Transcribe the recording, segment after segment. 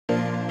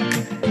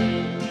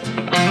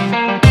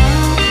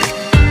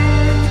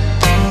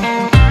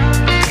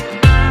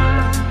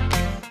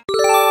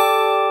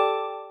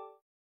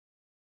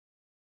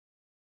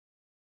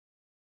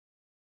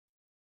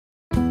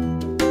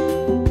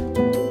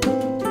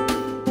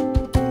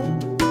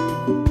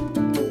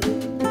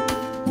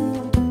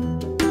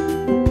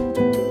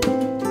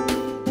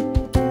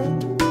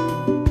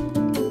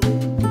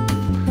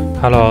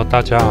Hello，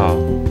 大家好。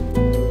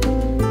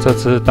这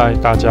次带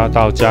大家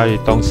到嘉义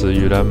东石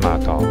渔人码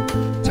头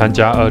参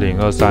加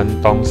2023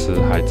东石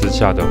海之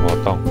夏的活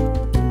动。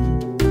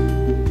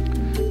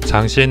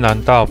长兴南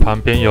道旁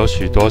边有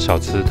许多小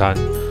吃摊，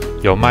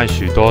有卖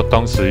许多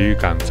东石渔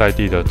港在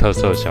地的特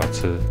色小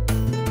吃。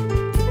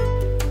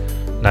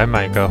来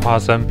买个花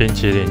生冰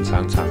淇淋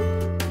尝尝，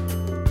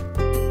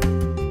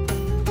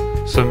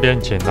顺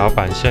便请老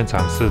板现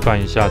场示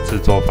范一下制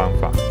作方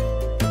法。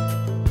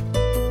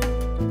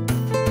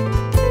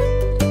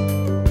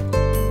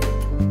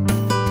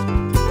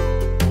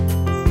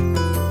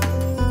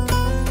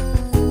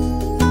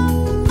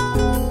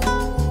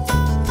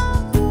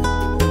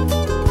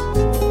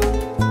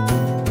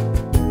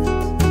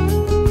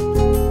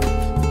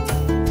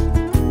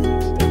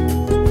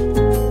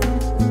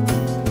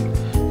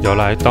有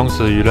来东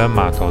石渔人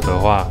码头的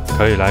话，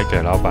可以来给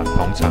老板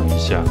捧场一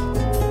下。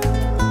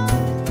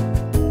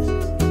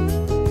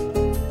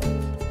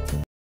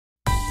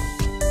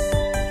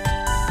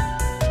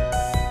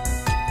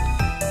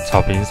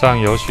草坪上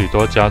有许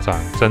多家长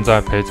正在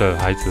陪着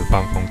孩子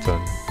放风筝。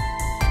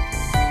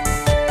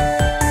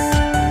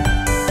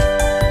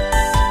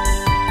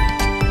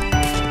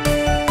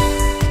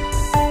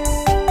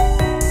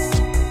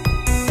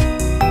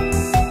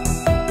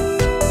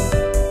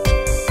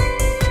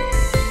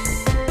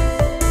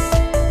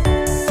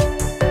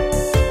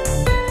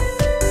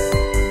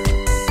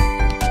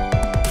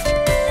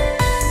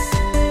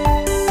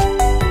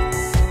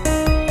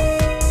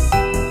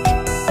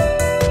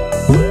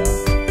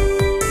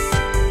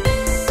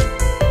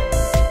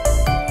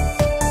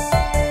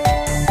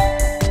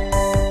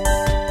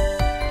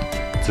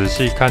仔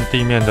细看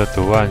地面的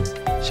图案，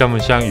像不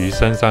像鱼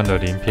身上的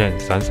鳞片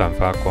闪闪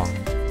发光？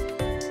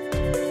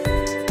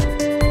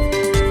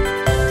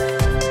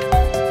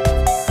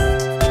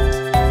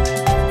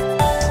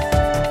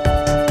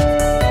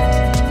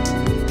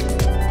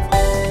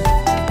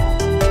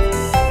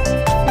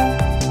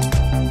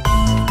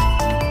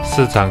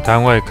市场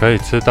摊位可以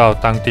吃到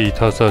当地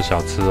特色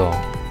小吃哦。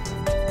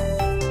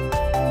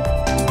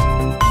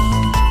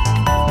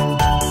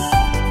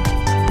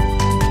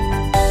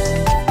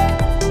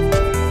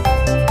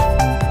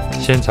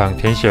现场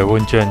填写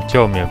问卷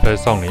就免费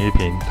送你一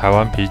瓶台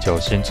湾啤酒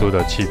新出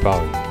的气泡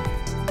饮。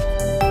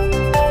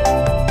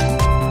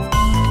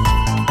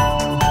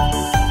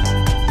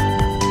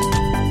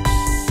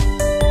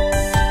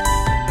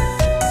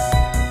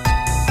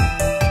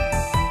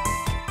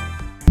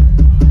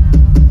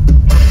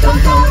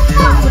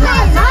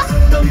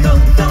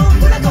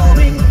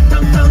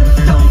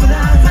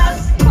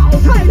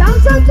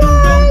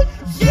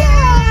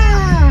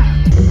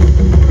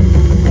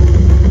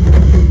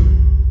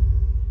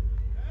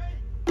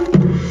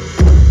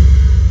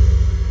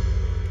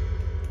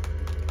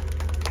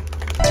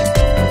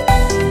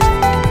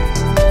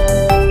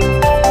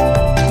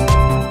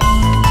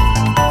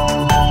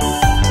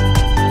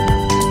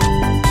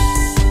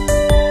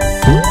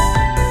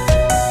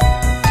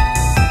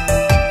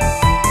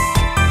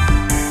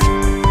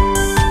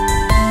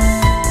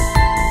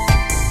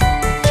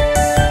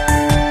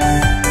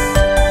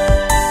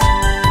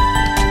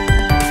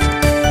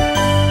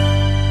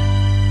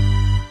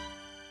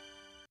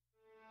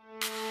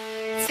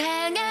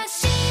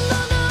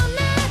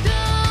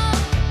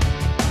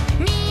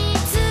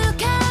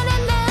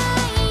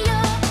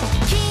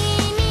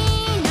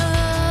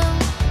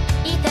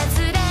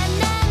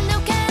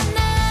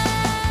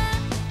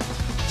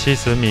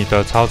70米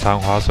的超长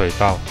滑水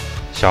道，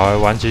小孩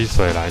玩起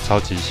水来超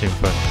级兴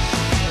奋。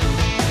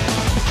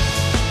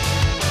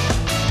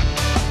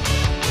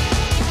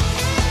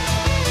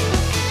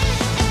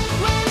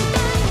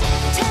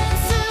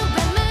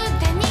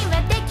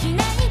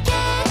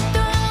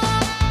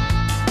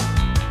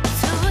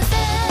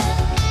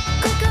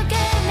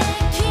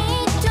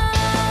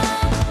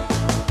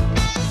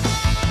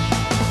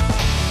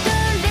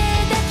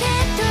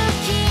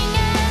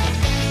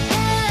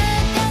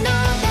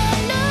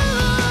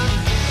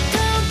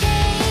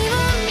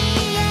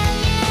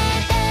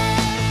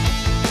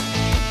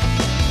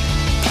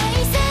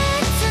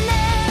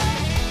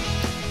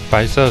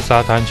白色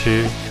沙滩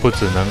区不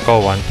只能够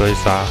玩堆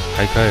沙，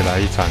还可以来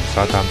一场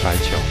沙滩排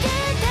球。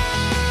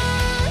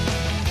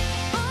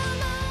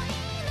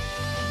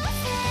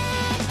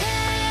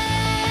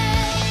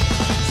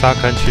沙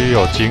坑区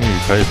有鲸鱼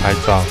可以拍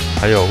照，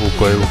还有乌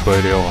龟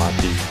溜滑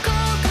梯。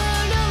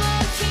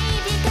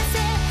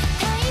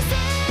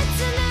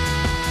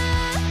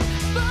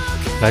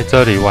来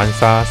这里玩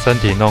沙，身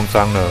体弄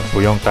脏了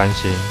不用担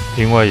心，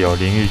因为有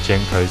淋浴间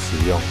可以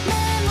使用。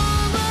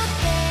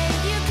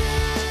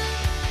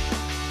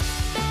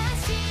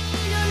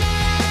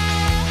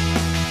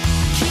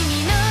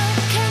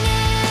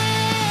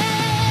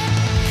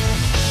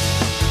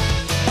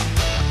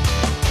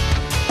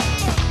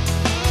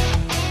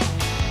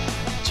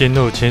进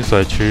入清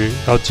水区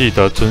要记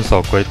得遵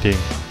守规定，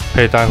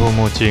佩戴护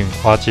目镜、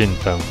蛙镜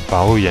等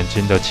保护眼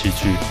睛的器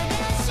具。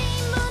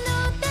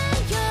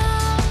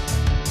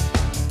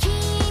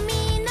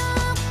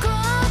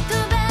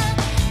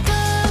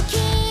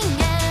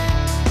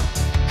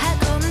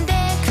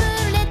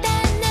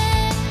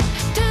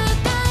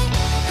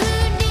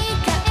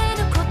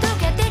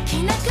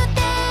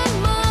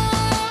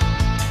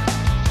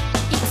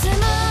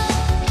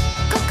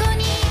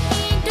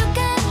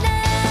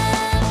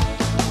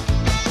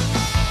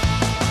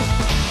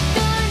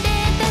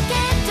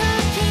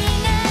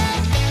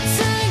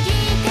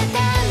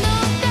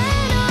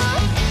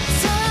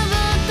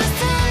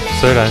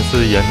虽然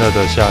是炎热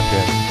的夏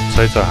天，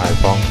吹着海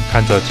风，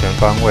看着前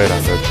方蔚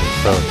蓝的景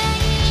色，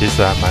其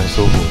实还蛮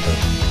舒服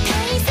的。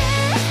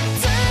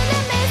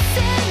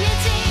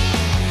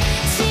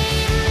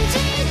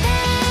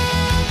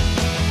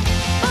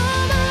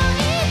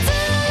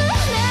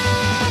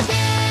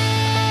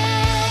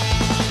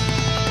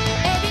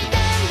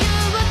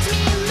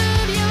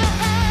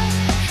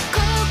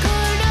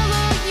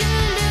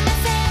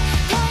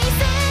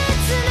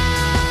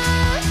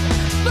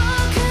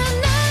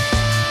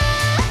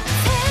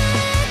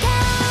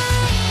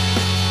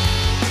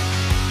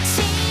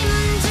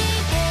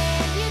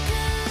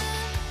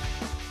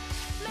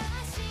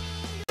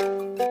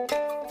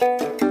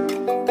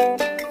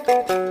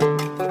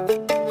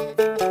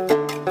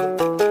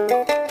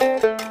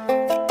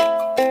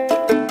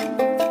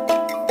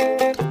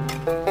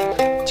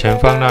前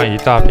方那一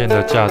大片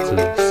的架子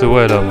是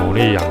为了牡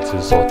蛎养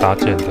殖所搭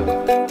建的。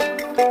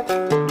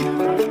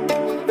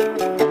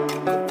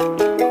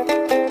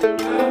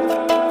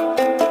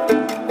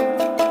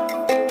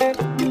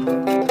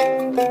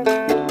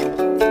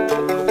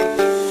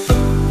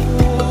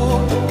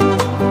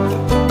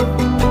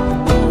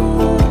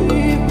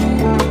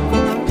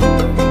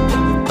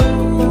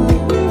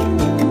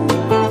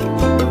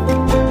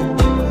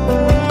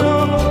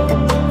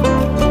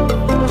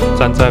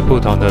站在不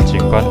同的景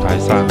观台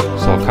上，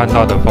所看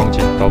到的风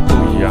景都不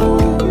一样。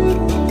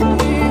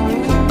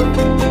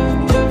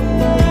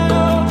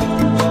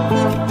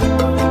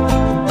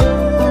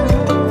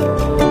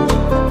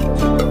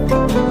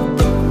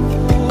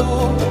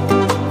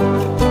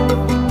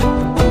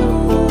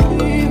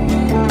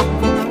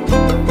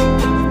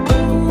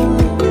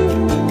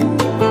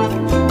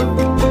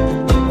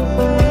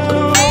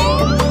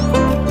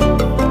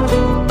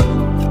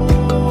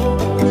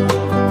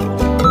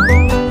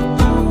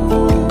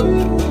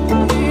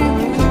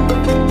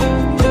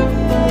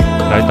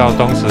来到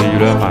东石渔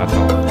人码头，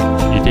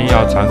一定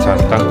要尝尝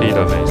当地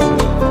的美食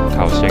——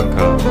烤鲜蚵。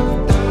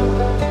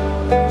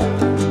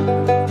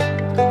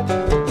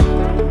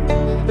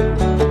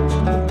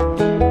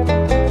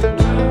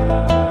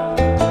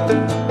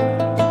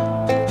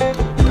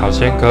烤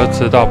鲜蚵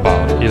吃到饱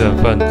，1人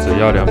份只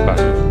要200元。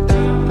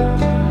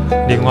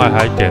另外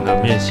还点了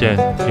面线、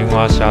樱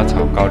花虾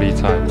炒高丽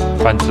菜、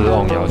半只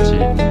瓮窑鸡。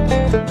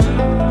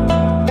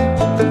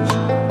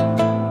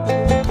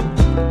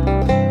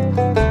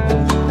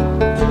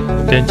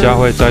店家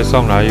会再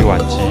送来1碗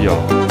鸡油，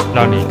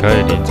让你可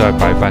以淋在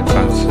白饭上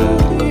吃。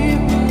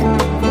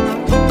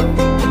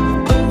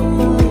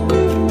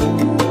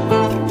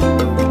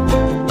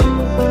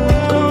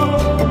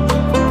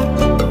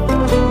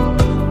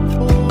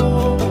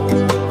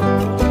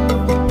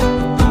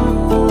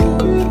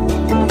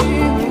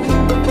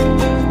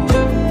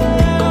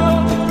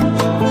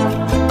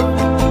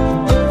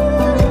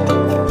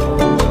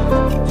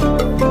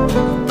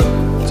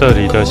这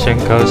里的鲜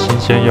蚵新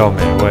鲜又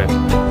美味，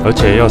而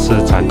且又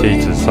是产地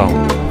直送，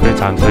非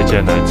常推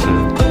荐来吃。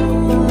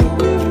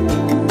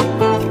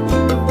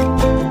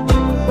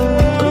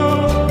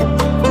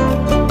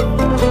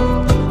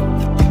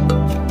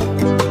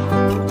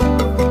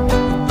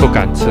不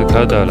敢吃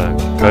蚵的人，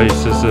可以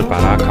试试把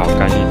它烤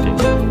干一点，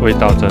味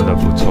道真的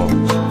不错。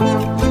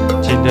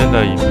今天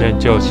的影片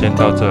就先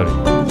到这里，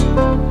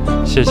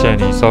谢谢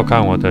你收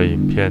看我的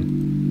影片，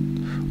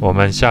我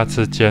们下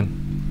次见。